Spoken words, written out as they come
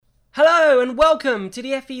Hello and welcome to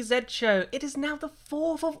the FEZ show. It is now the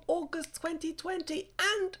 4th of August 2020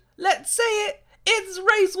 and let's say it's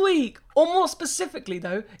race week. Or more specifically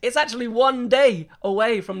though, it's actually one day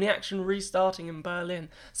away from the action restarting in Berlin.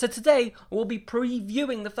 So today we'll be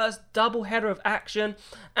previewing the first double header of action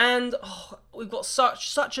and we've got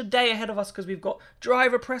such a day ahead of us because we've got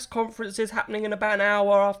driver press conferences happening in about an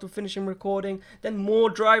hour after finishing recording, then more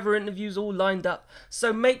driver interviews all lined up.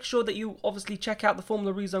 So make sure that you obviously check out the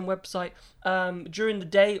Formula Rezone website during the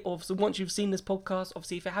day, or so once you've seen this podcast.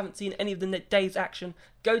 Obviously, if you haven't seen any of the day's action,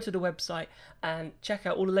 go to the website and check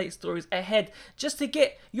out all the latest stories ahead just to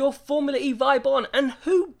get your Formula E vibe on. And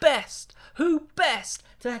who best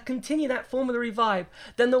to continue that Formula E vibe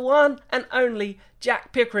than the one and only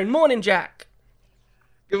Jack Pickering. Morning, Jack.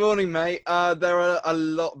 Good morning, mate. There are a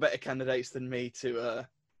lot better candidates than me to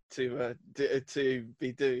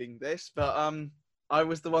be doing this, but I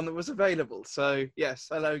was the one that was available. So yes,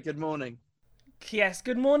 hello, good morning. Yes,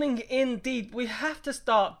 good morning indeed. We have to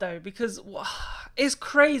start though because it's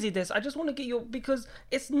crazy this. I just want to get your, because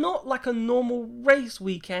it's not like a normal race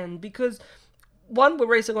weekend, because one, we're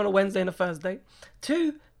racing on a Wednesday and a Thursday.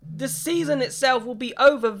 Two, the season itself will be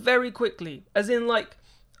over very quickly. As in, like,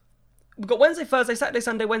 we've got Wednesday, Thursday, Saturday,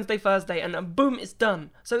 Sunday, Wednesday, Thursday, and then boom, it's done.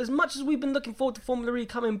 So as much as we've been looking forward to Formula E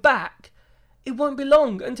coming back, it won't be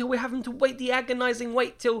long until we're having to wait the agonising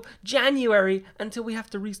wait till January until we have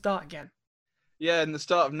to restart again. Yeah, and the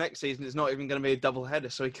start of next season is not even going to be a double header,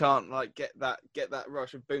 so we can't like get that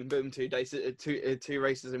rush of boom 2 days, two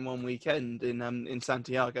races in one weekend in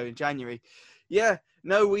Santiago in January. Yeah,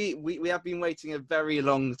 no, we have been waiting a very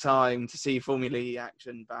long time to see Formula E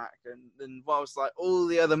action back, and whilst like all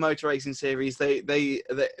the other motor racing series,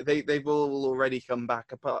 they've all already come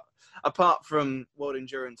back apart from World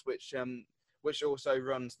Endurance, which also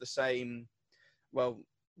runs the same. Well,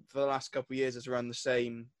 for the last couple of years, has run the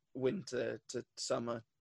same winter to summer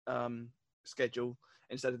schedule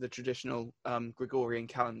instead of the traditional Gregorian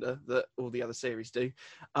calendar that all the other series do.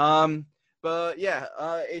 But yeah,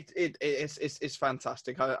 it's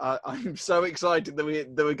fantastic. I'm so excited that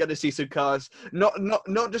we're going to see some cars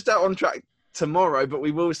not just out on track tomorrow, but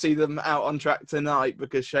we will see them out on track tonight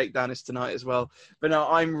because Shakedown is tonight as well. But no,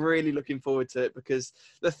 I'm really looking forward to it because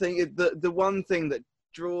the one thing that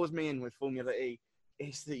draws me in with Formula E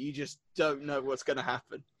is that you just don't know what's going to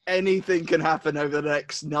happen. Anything can happen over the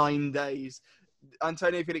next 9 days.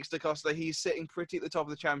 Antonio Felix da Costa, he's sitting pretty at the top of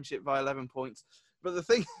the championship by 11 points. But the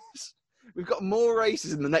thing is, we've got more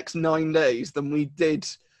races in the next 9 days than we did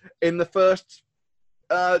in the first,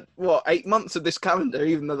 8 months of this calendar,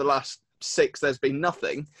 even though the last 6 there's been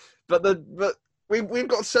nothing. But we've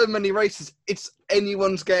got so many races, it's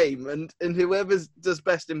anyone's game, and whoever does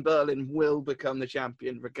best in Berlin will become the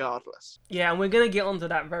champion regardless. Yeah, and we're going to get onto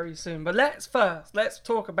that very soon. But let's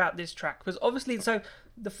talk about this track, because obviously, so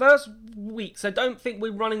the first week, so don't think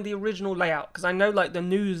we're running the original layout, because I know like the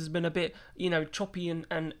news has been a bit, choppy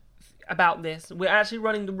and about this. We're actually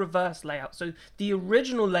running the reverse layout. So the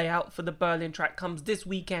original layout for the Berlin track comes this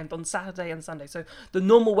weekend on Saturday and Sunday. So the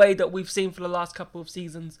normal way that we've seen for the last couple of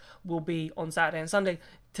seasons will be on Saturday and Sunday.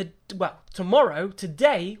 Tomorrow,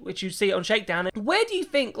 today, which you see on Shakedown. Where do you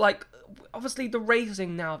think, like, obviously the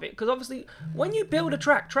racing now of it? Because obviously when you build a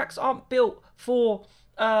track, tracks aren't built for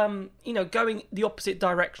going the opposite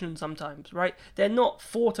direction sometimes, right? They're not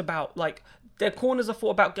thought about, like, their corners are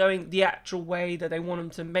thought about going the actual way that they want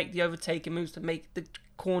them to make the overtaking moves, to make the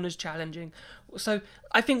corners challenging. So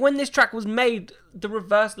I think when this track was made, the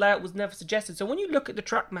reverse layout was never suggested. So when you look at the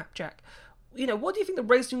track map, Jack, what do you think the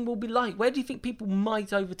racing will be like? Where do you think people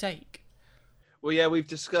might overtake? Well, yeah, we've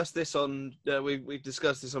discussed this on we've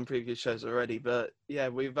discussed this on previous shows already, but yeah,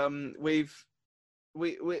 we know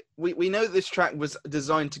that this track was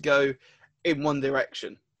designed to go in one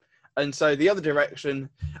direction. And so the other direction,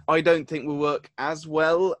 I don't think will work as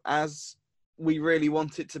well as we really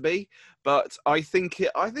want it to be. But I think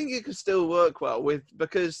it could still work well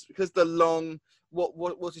because the long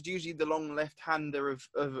what is usually the long left-hander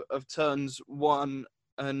of turns 1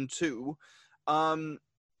 and 2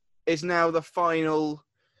 is now the final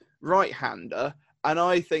right-hander, and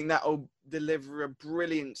I think that will deliver a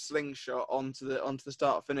brilliant slingshot onto the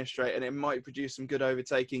start-finish straight, and it might produce some good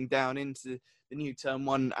overtaking down into the new turn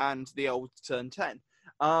 1 and the old turn 10.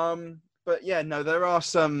 But yeah, no, there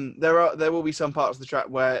will be some parts of the track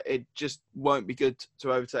where it just won't be good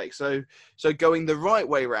to overtake. So going the right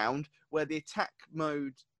way round, where the attack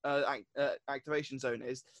mode activation zone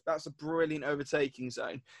is, that's a brilliant overtaking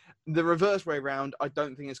zone. The reverse way round, I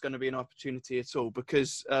don't think it's going to be an opportunity at all,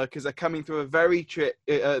 because they're coming through a very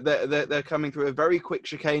they're coming through a very quick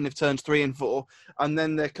chicane of turns 3 and 4, and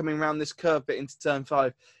then they're coming around this curve bit into turn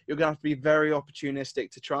 5. You're going to have to be very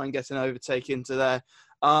opportunistic to try and get an overtake into there.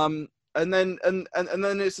 And then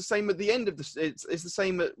it's the same at the end of the. It's the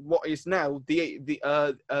same at what is now the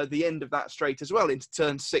end of that straight as well, into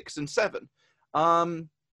turn 6 and 7.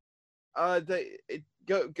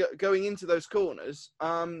 Going into those corners,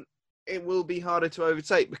 it will be harder to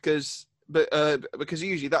overtake because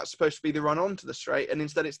usually that's supposed to be the run onto the straight, and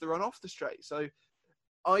instead it's the run off the straight. So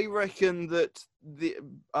I reckon that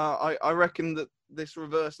I reckon that this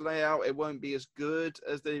reverse layout, it won't be as good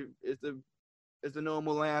as the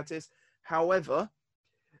normal layout is. However,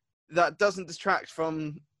 that doesn't detract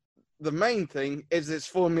from the main thing, is it's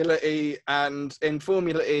Formula E, and in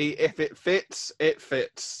Formula E, if it fits, it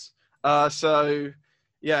fits. So,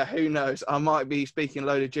 yeah, who knows? I might be speaking a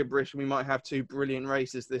load of gibberish, and we might have 2 brilliant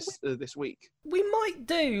races this week. We might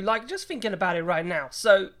do, like, just thinking about it right now.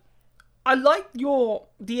 So, I like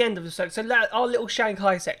the end of the section. So, our little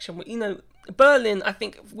Shanghai section, you know, Berlin, I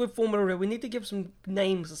think with Formula E, we need to give some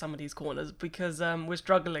names to some of these corners because we're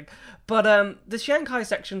struggling. But the Shanghai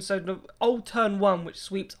section, so the old turn 1, which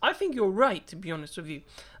sweeps, I think you're right, to be honest with you.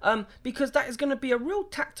 Because that is going to be a real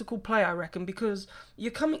tactical play, I reckon, because you're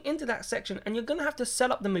coming into that section and you're going to have to set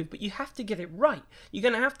up the move, but you have to get it right. You're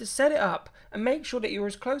going to have to set it up and make sure that you're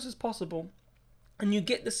as close as possible, and you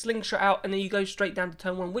get the slingshot out, and then you go straight down to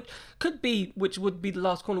turn 1, which would be the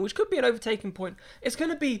last corner, which could be an overtaking point. It's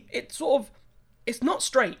not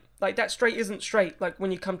straight. Like, that straight isn't straight. Like,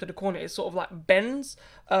 when you come to the corner, it sort of like bends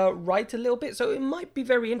right a little bit. So it might be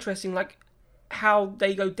very interesting, like, how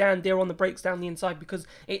they go down there on the brakes down the inside, because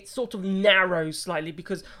it sort of narrows slightly,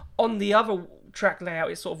 because on the other track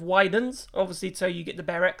layout it sort of widens, obviously, so you get the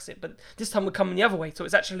bare exit, but this time we're coming the other way, so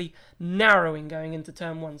it's actually narrowing going into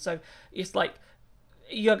turn 1. So it's like,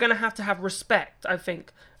 you're going to have respect, I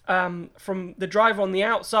think, from the driver on the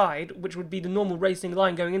outside, which would be the normal racing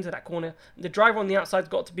line going into that corner. The driver on the outside's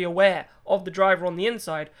got to be aware of the driver on the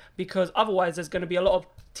inside, because otherwise there's going to be a lot of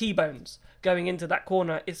T-bones going into that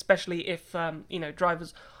corner, especially if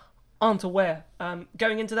drivers aren't aware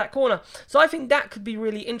going into that corner. So I think that could be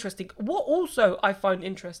really interesting. What also I find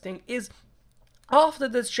interesting is, after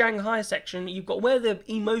the Shanghai section, you've got where the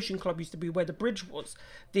Emotion Club used to be, where the bridge was.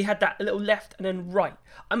 They had that little left and then right.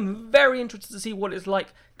 I'm very interested to see what it's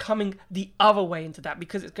like coming the other way into that,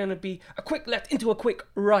 because it's going to be a quick left into a quick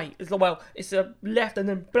right. It's a left and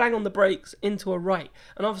then bang on the brakes into a right.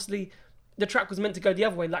 And obviously, the track was meant to go the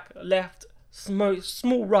other way, like left,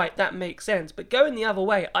 small right. That makes sense. But going the other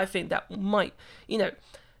way, I think that might,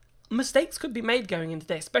 mistakes could be made going into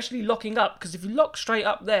there, especially locking up, because if you lock straight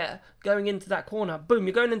up there, going into that corner, boom,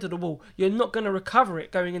 you're going into the wall. You're not going to recover it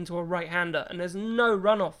going into a right-hander, and there's no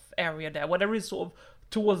runoff area there. Well, there is sort of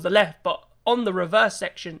towards the left, but on the reverse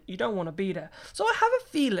section, you don't want to be there. So I have a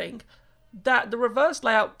feeling that the reverse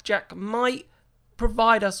layout, Jack, might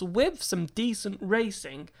provide us with some decent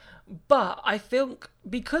racing, but I think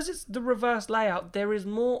because it's the reverse layout, there is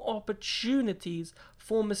more opportunities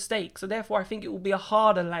for mistakes, so therefore I think it will be a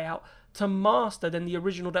harder layout to master than the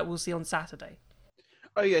original that we'll see on Saturday.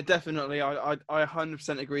 Oh yeah, definitely. I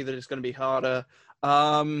 100% agree that it's going to be harder.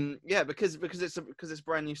 Because it's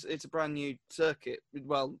brand new. It's a brand new circuit.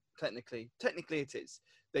 Well, technically it is.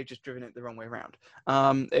 They've just driven it the wrong way around.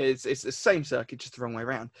 It's the same circuit, just the wrong way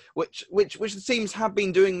around, which the teams have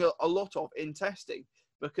been doing a lot of in testing,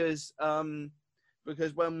 because when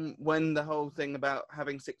the whole thing about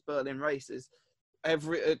having 6 Berlin races,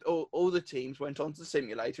 all the teams went onto the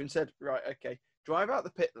simulator and said, right, okay, drive out the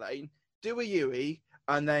pit lane, do a UE,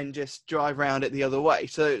 and then just drive around it the other way.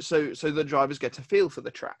 So the drivers get a feel for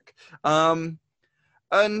the track.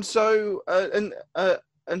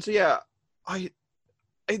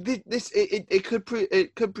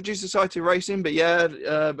 It could produce exciting racing, but yeah,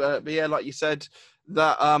 like you said,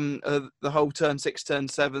 that the whole turn 6, turn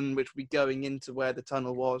 7, which will be going into where the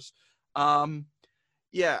tunnel was, that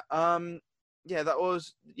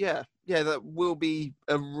will be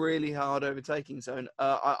a really hard overtaking zone.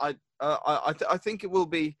 I think it will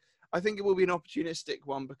be. I think it will be an opportunistic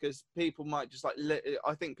one, because people might just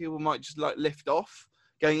lift off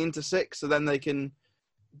going into 6, so then they can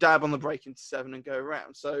dab on the brake into 7 and go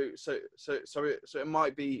around. So it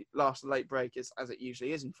might be last late break as it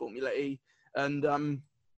usually is in Formula E, and it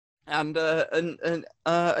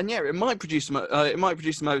might produce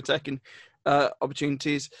some overtaking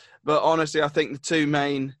opportunities. But honestly, I think the two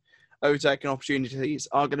main overtaking opportunities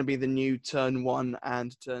are going to be the new turn 1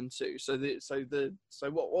 and turn 2. So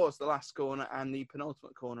what was the last corner and the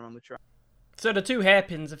penultimate corner on the track? So the 2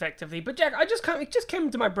 hairpins, effectively. But Jack, it just came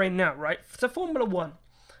into my brain now, right? So Formula One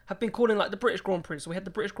have been calling like the British Grand Prix. So we had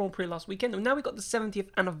the British Grand Prix last weekend, and now we got the 70th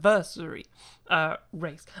anniversary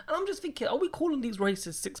race. And I'm just thinking, are we calling these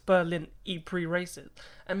races 6 Berlin E-Prix races?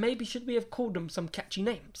 And maybe should we have called them some catchy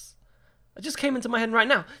names? It just came into my head right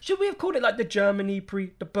now. Should we have called it like the German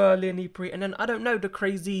E-Prix, the Berlin E-Prix, and then I don't know, the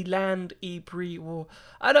Crazy Land E-Prix, or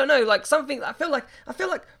I don't know, like something. I feel like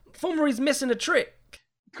Formula E's missing a trick.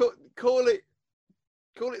 Call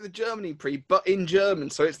it the Germany Prix, but in German,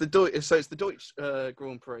 so it's the Deutsch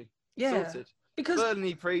Grand Prix. Yeah, sorted. Because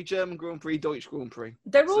Berlin Prix, German Grand Prix, Deutsch Grand Prix.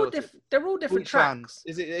 They're all different tracks.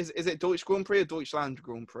 Is it Deutsch Grand Prix or Deutschland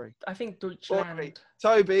Grand Prix? I think Deutschland.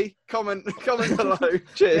 Toby, comment below.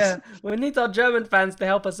 Cheers. Yeah, we need our German fans to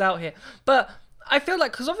help us out here. But I feel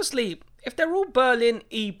like, because obviously, if they're all Berlin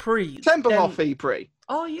E-Prix, Tempelhof E-Prix.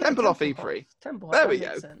 Oh yeah, Tempelhof E-Prix. Tempelhof. There we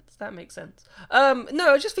go. That makes sense. No,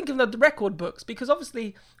 I was just thinking of the record books, because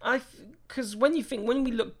obviously, because when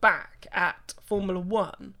we look back at Formula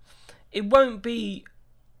One, it won't be.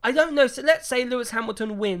 I don't know. So let's say Lewis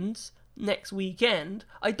Hamilton wins next weekend.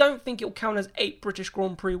 I don't think it'll count as 8 British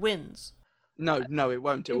Grand Prix wins. No, it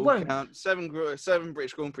won't. It will count 7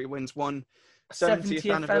 British Grand Prix wins, 1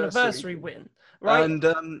 70th anniversary win. Right.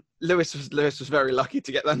 And Lewis was very lucky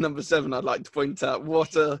to get that number 7. I'd like to point out.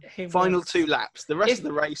 What a final 2 laps. The rest of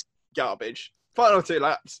the race, garbage. Final 2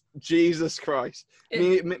 laps, Jesus Christ.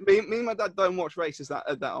 Me and my dad don't watch races that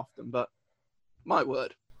often, but my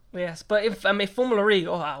word. Yes, but if Formula E,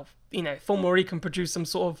 Formula E can produce some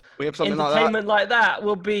sort of we have something entertainment like that,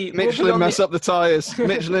 we'll be Michelin mess up the tyres.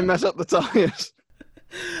 Michelin mess up the tyres.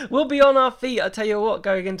 We'll be on our feet, I tell you what,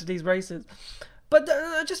 going into these races. But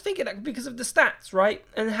just thinking that because of the stats, right,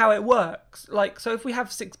 and how it works. Like, so if we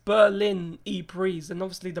have 6 Berlin E-Prix, then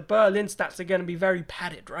obviously the Berlin stats are going to be very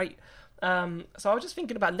padded, right? So I was just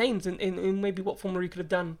thinking about names in maybe what Formula E could have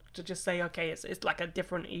done to just say, okay, it's like a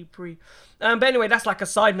different E-Prix. But anyway, that's like a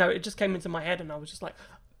side note. It just came into my head, and I was just like,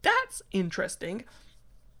 that's interesting.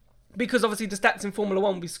 Because obviously the stats in Formula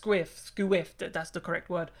 1 will be squiffed, that's the correct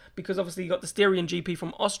word. Because obviously you got the Styrian GP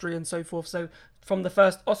from Austria and so forth. So from the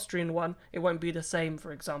first Austrian one, it won't be the same,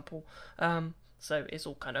 for example. So it's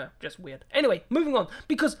all kind of just weird. Anyway, moving on.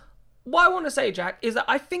 Because what I want to say, Jack, is that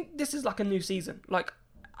I think this is like a new season. Like,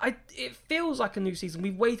 it feels like a new season.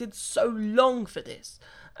 We've waited so long for this.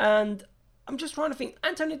 And I'm just trying to think.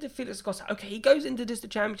 Antonio De Felix Acosta, okay, he goes into this the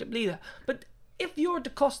championship leader. But if you're Da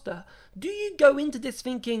Costa, do you go into this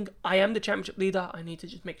thinking, I am the championship leader, I need to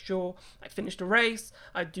just make sure I finish the race,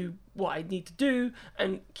 I do what I need to do,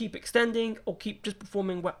 and keep extending, or keep just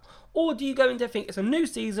performing well? Or do you go into think, it's a new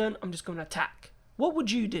season, I'm just going to attack? What would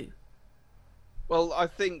you do? Well, I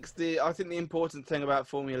think the important thing about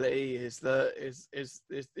Formula E is that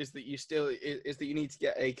you need to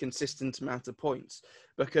get a consistent amount of points,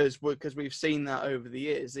 because we've seen that over the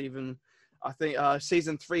years. Even I think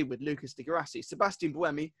season 3 with Lucas Di Grassi, Sebastian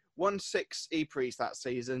Buemi won 6 E-Prix that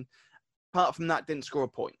season. Apart from that, didn't score a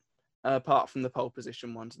point. Apart from the pole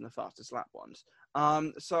position ones and the fastest lap ones.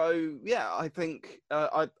 So yeah, I think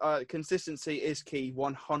consistency is key,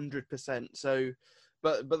 100%. So,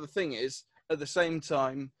 but the thing is, at the same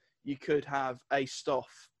time, you could have a Stoff,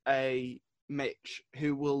 a Mitch,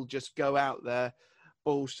 who will just go out there,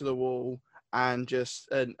 balls to the wall, and just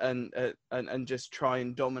just try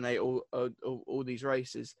and dominate all these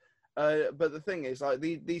races. But the thing is, like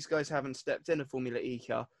these guys haven't stepped in a Formula E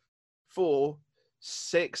car for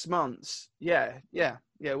 6 months. Yeah,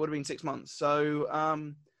 it would have been 6 months.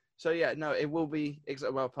 So yeah, no, it will be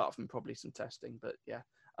well, apart from probably some testing, but yeah.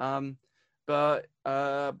 But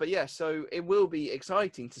yeah, so it will be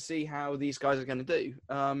exciting to see how these guys are going to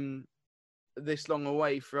do this long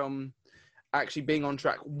away from actually being on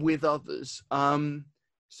track with others.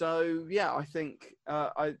 So yeah, I think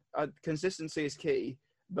consistency is key.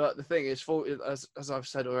 But the thing is, as I've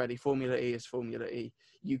said already, Formula E is Formula E.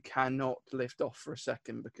 You cannot lift off for a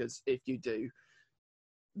second, because if you do,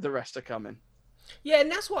 the rest are coming. Yeah,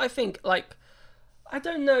 and that's what I think. Like, I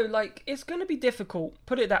don't know, like, it's going to be difficult,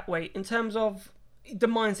 put it that way, in terms of the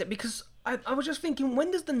mindset, because I was just thinking,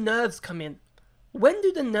 when does the nerves come in? When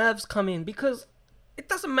do the nerves come in? Because it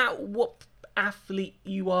doesn't matter what athlete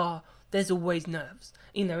you are, there's always nerves,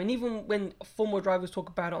 and even when former drivers talk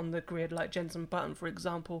about it on the grid, like Jenson Button, for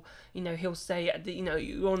example, he'll say,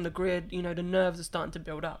 you're on the grid, the nerves are starting to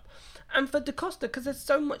build up. And for Da Costa, because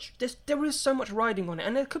there is so much riding on it,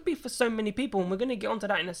 and it could be for so many people, and we're going to get onto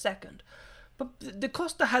that in a second. But Da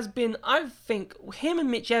Costa has been, I think, him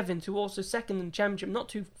and Mitch Evans, who are also second in the championship, not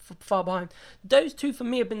too far behind. Those two for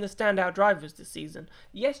me have been the standout drivers this season.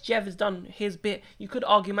 Yes, Jev has done his bit. You could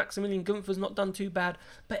argue Maximilian Gunther's not done too bad,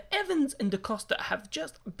 but Evans and Da Costa have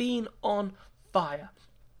just been on fire.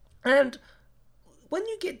 And when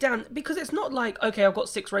you get down, because it's not like, okay, I've got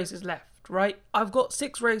 6 races left, right? I've got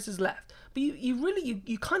 6 races left. But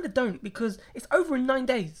you kind of don't, because it's over in 9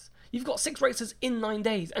 days. You've got 6 races in 9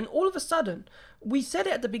 days. And all of a sudden, we said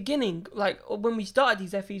it at the beginning, like when we started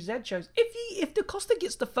these FEZ shows, if Da Costa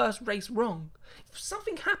gets the first race wrong, if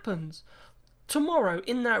something happens tomorrow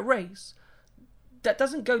in that race that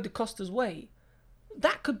doesn't go Da Costa's way,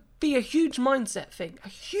 that could be a huge mindset thing.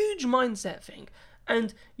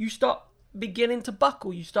 And you start beginning to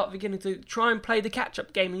buckle. You start beginning to try and play the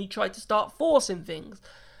catch-up game, and you try to start forcing things.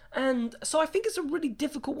 And so I think it's a really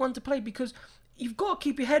difficult one to play, because you've got to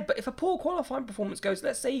keep your head. But if a poor qualifying performance goes,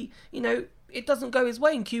 let's say, it doesn't go his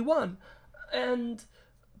way in Q1, and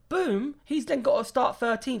boom, he's then got to start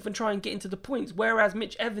 13th and try and get into the points, whereas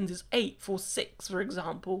Mitch Evans is 8th or 6th, for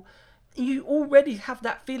example. You already have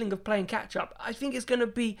that feeling of playing catch-up. I think it's going to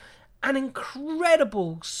be an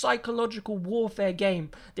incredible psychological warfare game.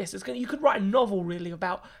 You could write a novel, really,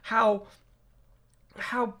 about how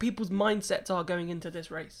people's mindsets are going into this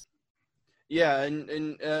race. Yeah, and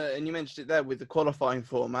you mentioned it there with the qualifying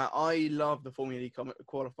format. I love the Formula E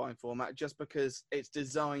qualifying format just because it's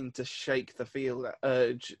designed to shake the field,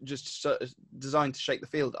 designed to shake the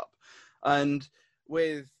field up, and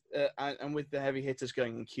with the heavy hitters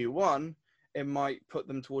going in Q1, it might put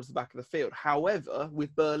them towards the back of the field. However,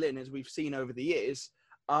 with Berlin, as we've seen over the years,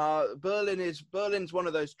 Berlin's one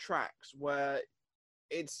of those tracks where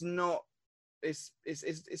it's not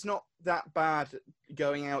that bad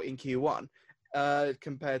going out in Q1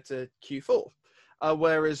 compared to Q4.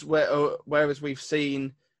 Whereas we've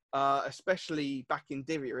seen, especially back in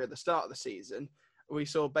Diriyah at the start of the season, we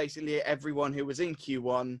saw basically everyone who was in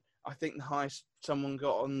Q1. I think the highest someone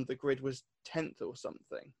got on the grid was 10th or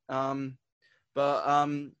something. But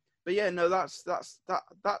yeah, no, that's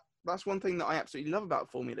one thing that I absolutely love about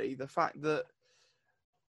Formula E. The fact that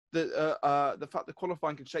the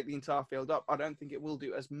qualifying can shake the entire field up. I don't think it will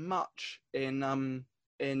do as much in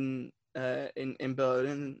Berlin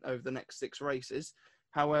over the next 6 races.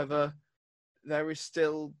 However, there is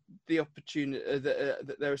still the opportunity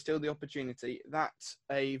that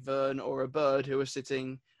a Vern or a Bird, who are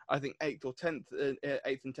sitting, I think, 8th and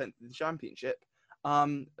 10th in the championship,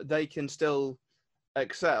 they can still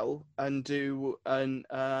excel and do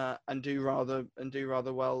rather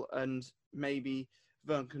well, and maybe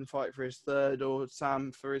Vern can fight for his 3rd or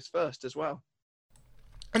Sam for his 1st as well.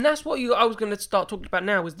 And that's what I was going to start talking about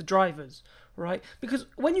now, is the drivers, right? Because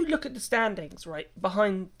when you look at the standings, right,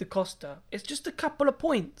 behind Da Costa, it's just a couple of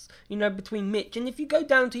points, between Mitch. And if you go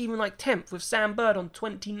down to even like 10th with Sam Bird on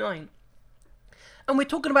 29, and we're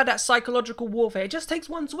talking about that psychological warfare, it just takes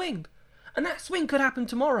one swing. And that swing could happen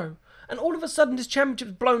tomorrow. And all of a sudden, this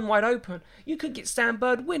championship's blown wide open. You could get Sam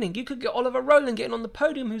Bird winning. You could get Oliver Rowland getting on the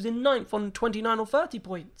podium, who's in 9th on 29 or 30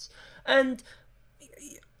 points. And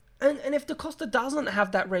if Da Costa doesn't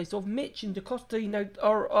have that race, or if Mitch and Da Costa,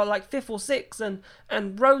 are like 5th or 6th,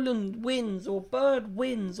 and Rowland wins, or Bird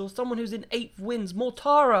wins, or someone who's in 8th wins,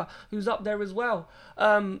 Mortara, who's up there as well,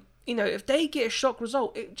 if they get a shock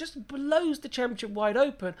result, it just blows the championship wide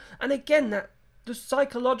open. And again, the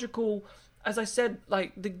psychological, as I said,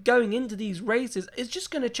 like the going into these races is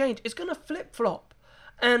just going to change. It's going to flip-flop.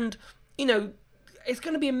 And, it's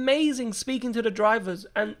going to be amazing speaking to the drivers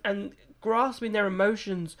and grasping their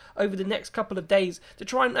emotions over the next couple of days to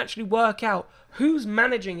try and actually work out who's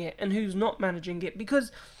managing it and who's not managing it.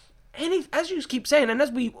 Because as you keep saying, and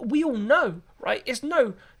as we all know, right,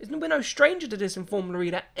 we're no stranger to this in Formula E,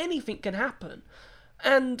 that anything can happen.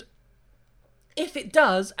 And if it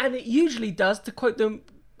does, and it usually does, to quote the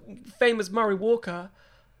famous Murray Walker,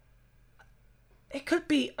 it could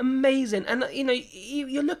be amazing. And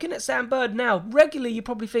you're looking at Sam Bird now. Regularly, you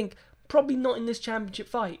probably think, probably not in this championship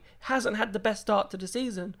fight. Hasn't had the best start to the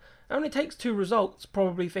season. It only takes 2 results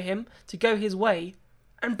probably for him to go his way,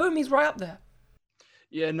 and boom, he's right up there.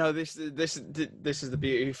 Yeah, no, this is the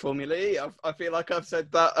beauty of Formula E. I feel like I've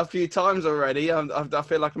said that a few times already. I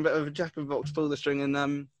feel like I'm a bit of a jack of the box, pull the string,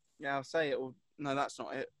 and yeah, I'll say it. No, that's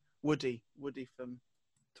not it. Woody from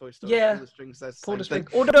Toy Story. Yeah, pull the string.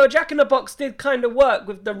 Although Jack in the Box did kind of work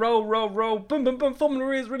with the roll, boom, boom, boom.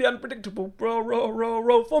 Formula E is really unpredictable.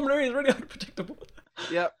 Roll. Formula E is really unpredictable.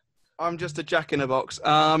 Yep, I'm just a Jack in the Box.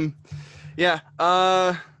 Yeah.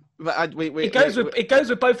 It goes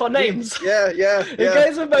with both our names. Yeah. It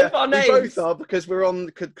goes with both our names. We both are because we're on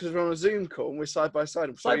a Zoom call and we're side by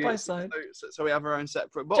side. Side by side. So we have our own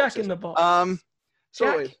separate boxes. Jack in the box.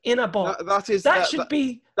 Sorted. Jack in a box. That should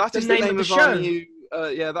be the name of the show. Our new.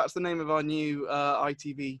 That's the name of our new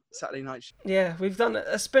ITV Saturday night show. Yeah, we've done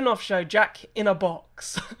a spin-off show, Jack in a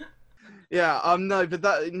Box. Yeah, but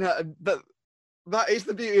that is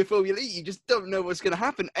the beauty of Formula E. You just don't know what's going to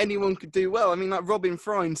happen. Anyone could do well. I mean, like Robin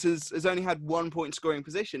Freins has only had 1 point scoring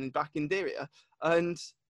position back in Diriyah, and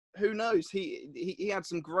who knows? He had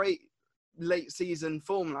some great late season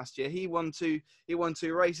form last year. He won two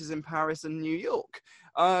races in Paris and New York.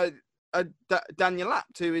 Daniel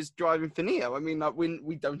Abt, who is driving for Neo. I mean, like,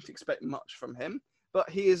 we don't expect much from him, but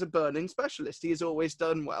he is a Berlin specialist. He has always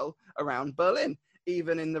done well around Berlin,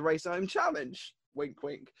 even in the Race Home Challenge. Wink,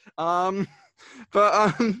 wink. But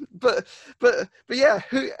yeah,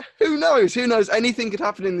 who knows? Who knows? Anything could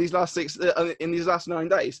happen in these last 9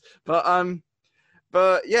 days. But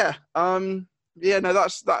yeah. No,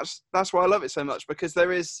 that's why I love it so much, because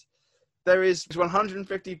there is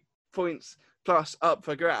 150 points plus up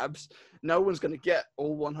for grabs. No one's going to get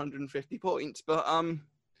all 150 points, but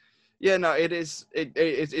it's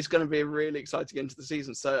going to be a really exciting end to the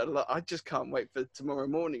season. So I just can't wait for tomorrow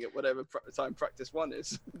morning at whatever time practice 1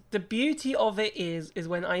 is. The beauty of it is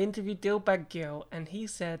when I interviewed Dilbag Gill and he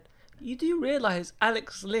said, "You do realise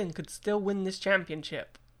Alex Lynn could still win this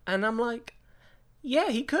championship?" And I'm like, yeah,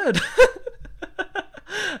 he could.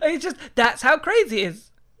 It's just, that's how crazy it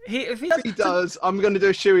is. If he does, I'm going to do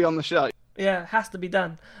a shoey on the show. Yeah, it has to be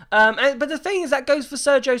done. But the thing is, that goes for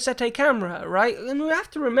Sergio Sette Camara, right? And we have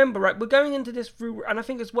to remember, right, we're going into this through, and I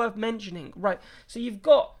think it's worth mentioning, right? So you've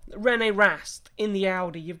got Rene Rast in the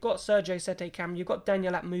Audi, you've got Sergio Sette Camara, you've got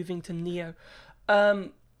Daniel Abt moving to Neo.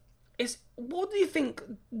 What do you think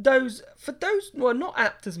well, not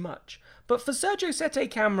Abt as much, but for Sergio Sette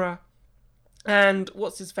Camara and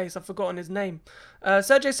what's his face? I've forgotten his name.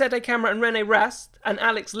 Sergio Sette Camara and Rene Rast and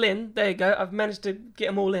Alex Lynn. There you go. I've managed to get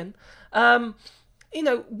them all in.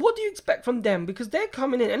 What do you expect from them? Because they're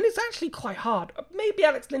coming in, and it's actually quite hard. Maybe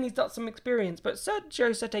Alex Lynn has got some experience, but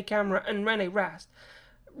Sergio Sette Camara and Rene Rast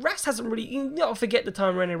hasn't really. You got to forget the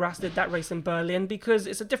time Rene Rast did that race in Berlin, because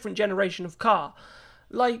it's a different generation of car.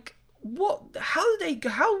 Like, what? How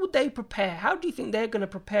would they prepare? How do you think they're going to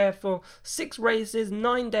prepare for 6 races,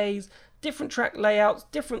 9 days? Different track layouts,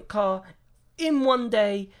 different car, in one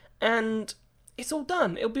day, and it's all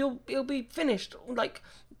done. It'll be finished. Like,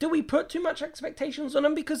 do we put too much expectations on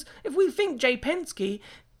them? Because if we think Jay Penske,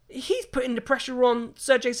 he's putting the pressure on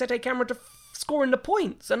Sergio Sette Camara to scoring the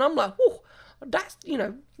points, and I'm like, whoa, that's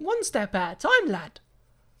 1 step at a time, lad.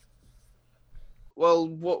 Well,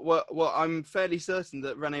 what I'm fairly certain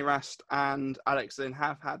that Rene Rast and Alex Lynn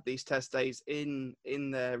have had these test days in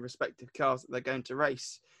their respective cars that they're going to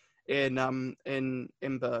race in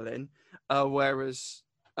Berlin, whereas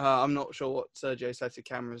I'm not sure what Sergio Sette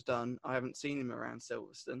Camara's done. I haven't seen him around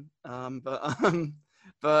Silverstone,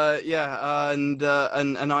 but yeah, and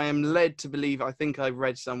I am led to believe, I think I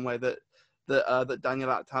read somewhere that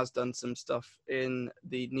Daniel Abt has done some stuff in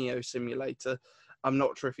the Neo simulator. I'm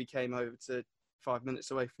not sure if he came over to 5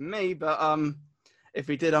 minutes away from me, but if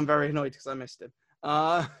he did, I'm very annoyed because I missed him.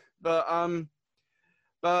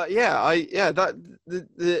 But yeah, that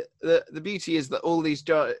the beauty is that all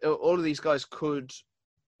of these guys could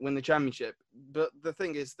win the championship. But the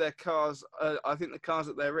thing is, their cars. I think the cars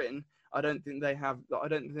that they're in, I don't think they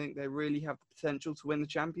really have the potential to win the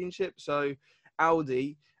championship. So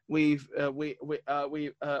Audi, we've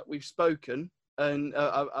spoken and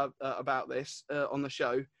about this on the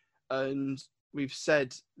show, and we've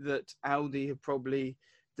said that Audi have probably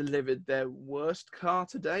delivered their worst car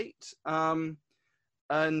to date.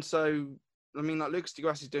 And so, I mean, like, Lucas Di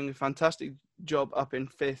Grassi is doing a fantastic job up in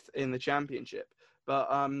 5th in the championship.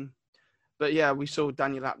 But yeah, we saw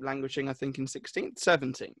Daniel Abt languishing, I think, in 16th,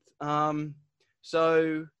 17th.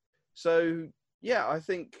 So yeah, I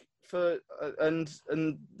think and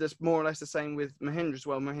there's more or less the same with Mahindra as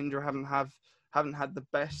well. Mahindra haven't had the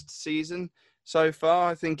best season so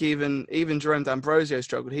far. I think even Jerome D'Ambrosio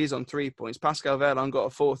struggled. He's on 3 points. Pascal Wehrlein got a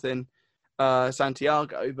 4th in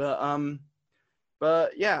Santiago,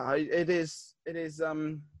 but yeah, it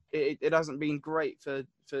hasn't been great for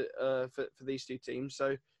these two teams.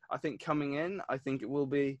 So I think coming in, I think it will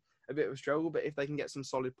be a bit of a struggle. But if they can get some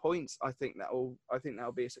solid points, I think that'll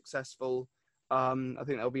be a successful. I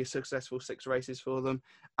think that'll be a successful 6 races for them.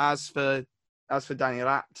 As for Daniel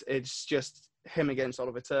Abt, it's just him against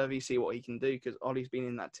Oliver Turvey. See what he can do, because Ollie's been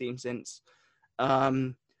in that team since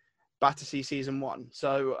Battersea season 1.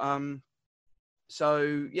 So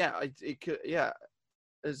yeah, it could, yeah.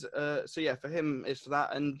 So yeah, for him it's for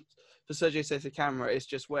that, and for Sergio Seta Camara it's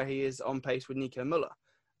just where he is on pace with Nico Müller.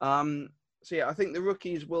 So yeah, I think the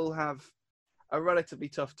rookies will have a relatively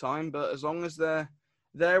tough time, but as long as they're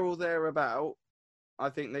there or thereabout, I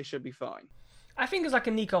think they should be fine. I think it's like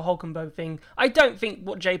a Nico Hulkenberg thing. I don't think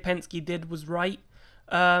what Jay Penske did was right,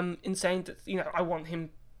 in saying that, I want him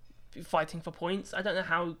fighting for points. I don't know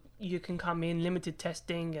how you can come in limited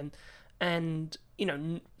testing and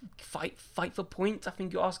fight for points. I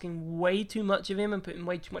think you're asking way too much of him and putting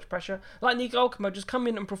way too much pressure. Like Nico Hulkenberg, just come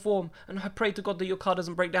in and perform, and I pray to God that your car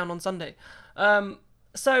doesn't break down on Sunday.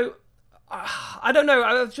 So I don't know.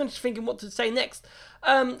 I was just thinking what to say next.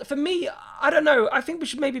 For me, I don't know. I think we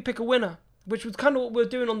should maybe pick a winner, which was kind of what we're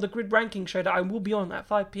doing on the grid ranking show that I will be on at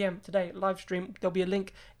 5 p.m. today, live stream. There'll be a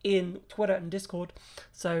link in Twitter and Discord.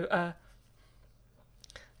 So,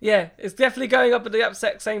 yeah, it's definitely going up at the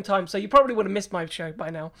exact same time, so you probably would have missed my show by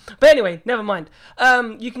now. But anyway, never mind.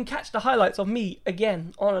 You can catch the highlights of me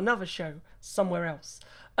again on another show somewhere else.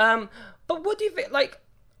 But what do you think, like,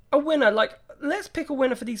 a winner? Like, let's pick a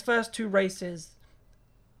winner for these first two races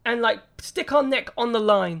and, like, stick our neck on the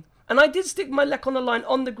line. And I did stick my neck on the line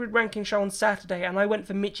on the grid ranking show on Saturday, and I went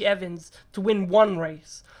for Mitch Evans to win one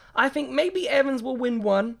race. I think maybe Evans will win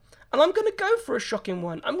one, and I'm going to go for a shocking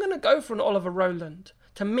one. I'm going to go for an Oliver Rowland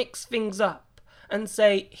to mix things up and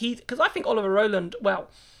say because I think Oliver Rowland, well,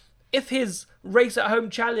 if his race at home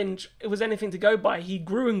challenge was anything to go by, he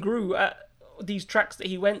grew and grew at these tracks that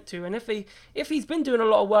he went to, and if he's been doing a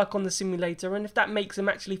lot of work on the simulator, and if that makes him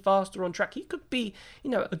actually faster on track, he could be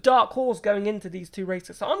a dark horse going into these two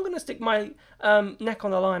races. So I'm going to stick my neck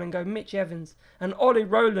on the line and go Mitch Evans and Ollie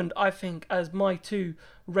Rowland, I think, as my two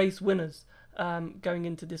race winners going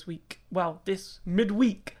into this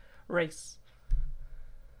midweek race.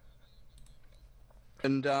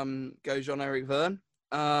 And go Jean-Eric Vergne,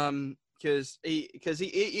 because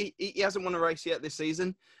he hasn't won a race yet this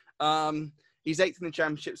season. He's 8th in the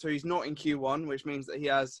championship, so he's not in Q1, which means that he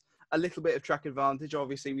has a little bit of track advantage.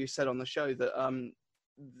 Obviously, we've said on the show that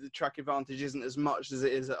the track advantage isn't as much as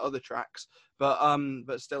it is at other tracks, but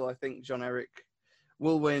still, I think Jean-Eric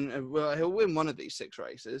will win. Well, he'll win one of these 6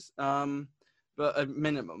 races, but at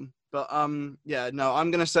minimum. But yeah, no,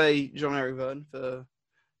 I'm gonna say Jean-Eric Vergne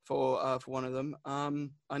for one of them.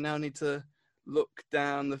 I now need to look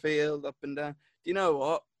down the field, up and down. Do you know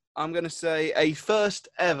what? I'm going to say a first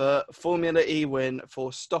ever Formula E win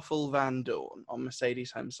for Stoffel Vandoorne on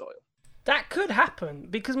Mercedes home soil. That could happen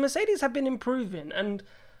because Mercedes have been improving, and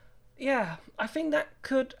yeah, I think that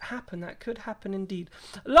could happen. That could happen indeed.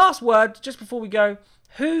 Last word, just before we go.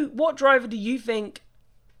 What driver do you think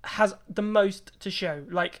has the most to show?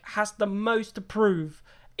 Like, has the most to prove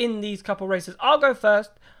in these couple races? I'll go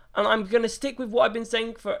first. And I'm going to stick with what I've been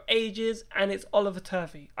saying for ages, and it's Oliver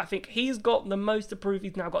Turvey. I think he's got the most to prove.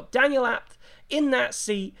 He's now got Daniel Abt in that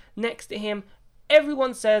seat next to him.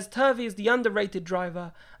 Everyone says Turvey is the underrated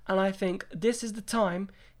driver, and I think this is the time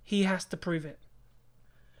he has to prove it.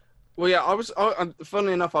 Well, yeah,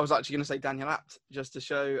 funnily enough, I was actually going to say Daniel Abt just to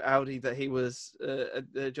show Audi that he was,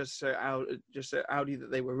 just so Audi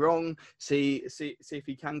that they were wrong. See if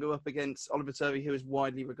he can go up against Oliver Turvey, who is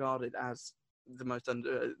widely regarded as the most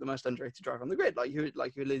underrated driver on the grid, like you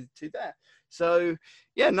alluded to there. So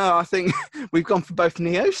yeah, no, I think we've gone for both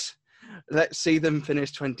Neos. Let's see them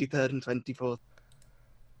finish 23rd and 24th.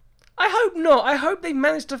 I hope not. I hope they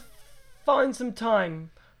manage to find some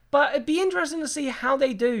time, but it'd be interesting to see how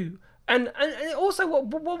they do. And also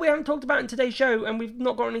what we haven't talked about in today's show, and we've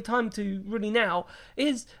not got any time to really now,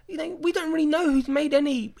 is we don't really know who's made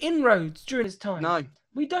any inroads during this time. No,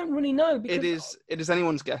 we don't really know because it is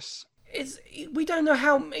anyone's guess. We don't know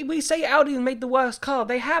how. We say Audi has made the worst car.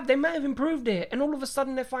 They may have improved it, and all of a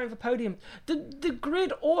sudden they're fighting for podiums. The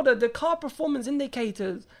grid order, the car performance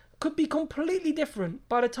indicators could be completely different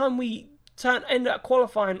by the time we end up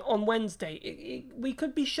qualifying on Wednesday. We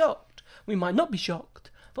could be shocked. We might not be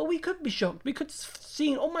shocked, but we could be shocked. We could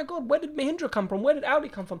see, oh my God, where did Mahindra come from? Where did Audi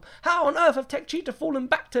come from? How on earth have Tech Cheetah fallen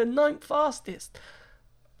back to 9th fastest?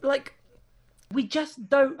 Like, we just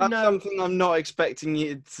don't know. That's something I'm not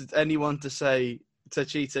expecting anyone to say to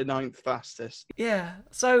Cheetah 9th fastest. Yeah,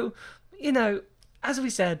 so, as we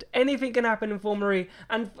said, anything can happen in Formula E,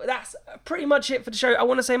 and that's pretty much it for the show. I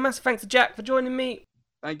want to say a massive thanks to Jack for joining me.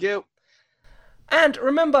 Thank you. And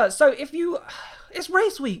remember, it's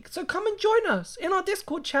race week, so come and join us in our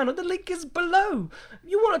Discord channel. The link is below. If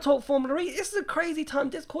you want to talk Formula E, this is a crazy time.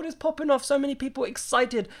 Discord is popping off. So many people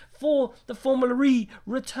excited for the Formula E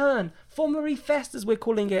return Formula E Fest, as we're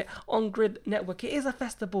calling it on Grid Network. It is a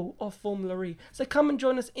festival of Formula E. So come and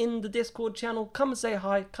join us in the Discord channel. Come and say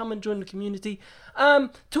hi. Come and join the community.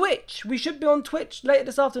 Twitch. We should be on Twitch later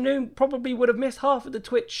this afternoon. Probably would have missed half of the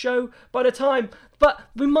Twitch show by the time. But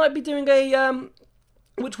we might be doing a...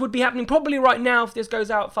 which would be happening probably right now if this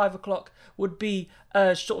goes out at 5 o'clock, would be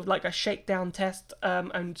sort of like a shakedown test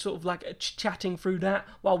and sort of like chatting through that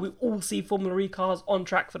while we all see Formula E cars on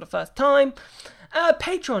track for the first time.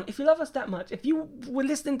 Patreon, if you love us that much, if you were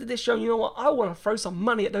listening to this show and you know what, I want to throw some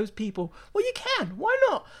money at those people, well, you can. Why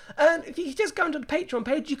not? And if you just go into the Patreon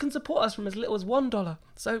page, you can support us from as little as $1.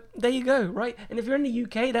 So there you go, right? And if you're in the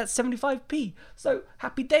UK, that's 75p. So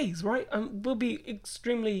happy days, right? We'll be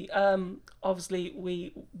extremely, obviously,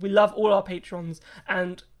 we love all our patrons.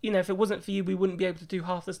 And, you know, if it wasn't for you, we wouldn't be able to do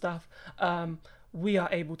half the stuff we are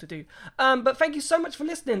able to do. But thank you so much for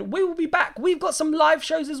listening. We will be back. We've got some live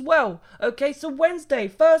shows as well. Okay, so Wednesday,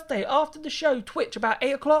 Thursday, after the show, Twitch, about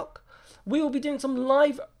 8 o'clock, we will be doing some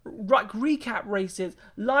live recap races,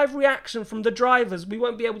 live reaction from the drivers. We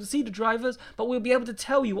won't be able to see the drivers, but we'll be able to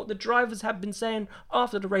tell you what the drivers have been saying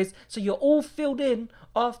after the race, so you're all filled in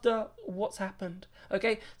after what's happened.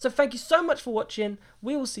 Okay, so thank you so much for watching.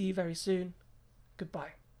 We will see you very soon.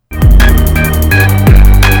 Goodbye.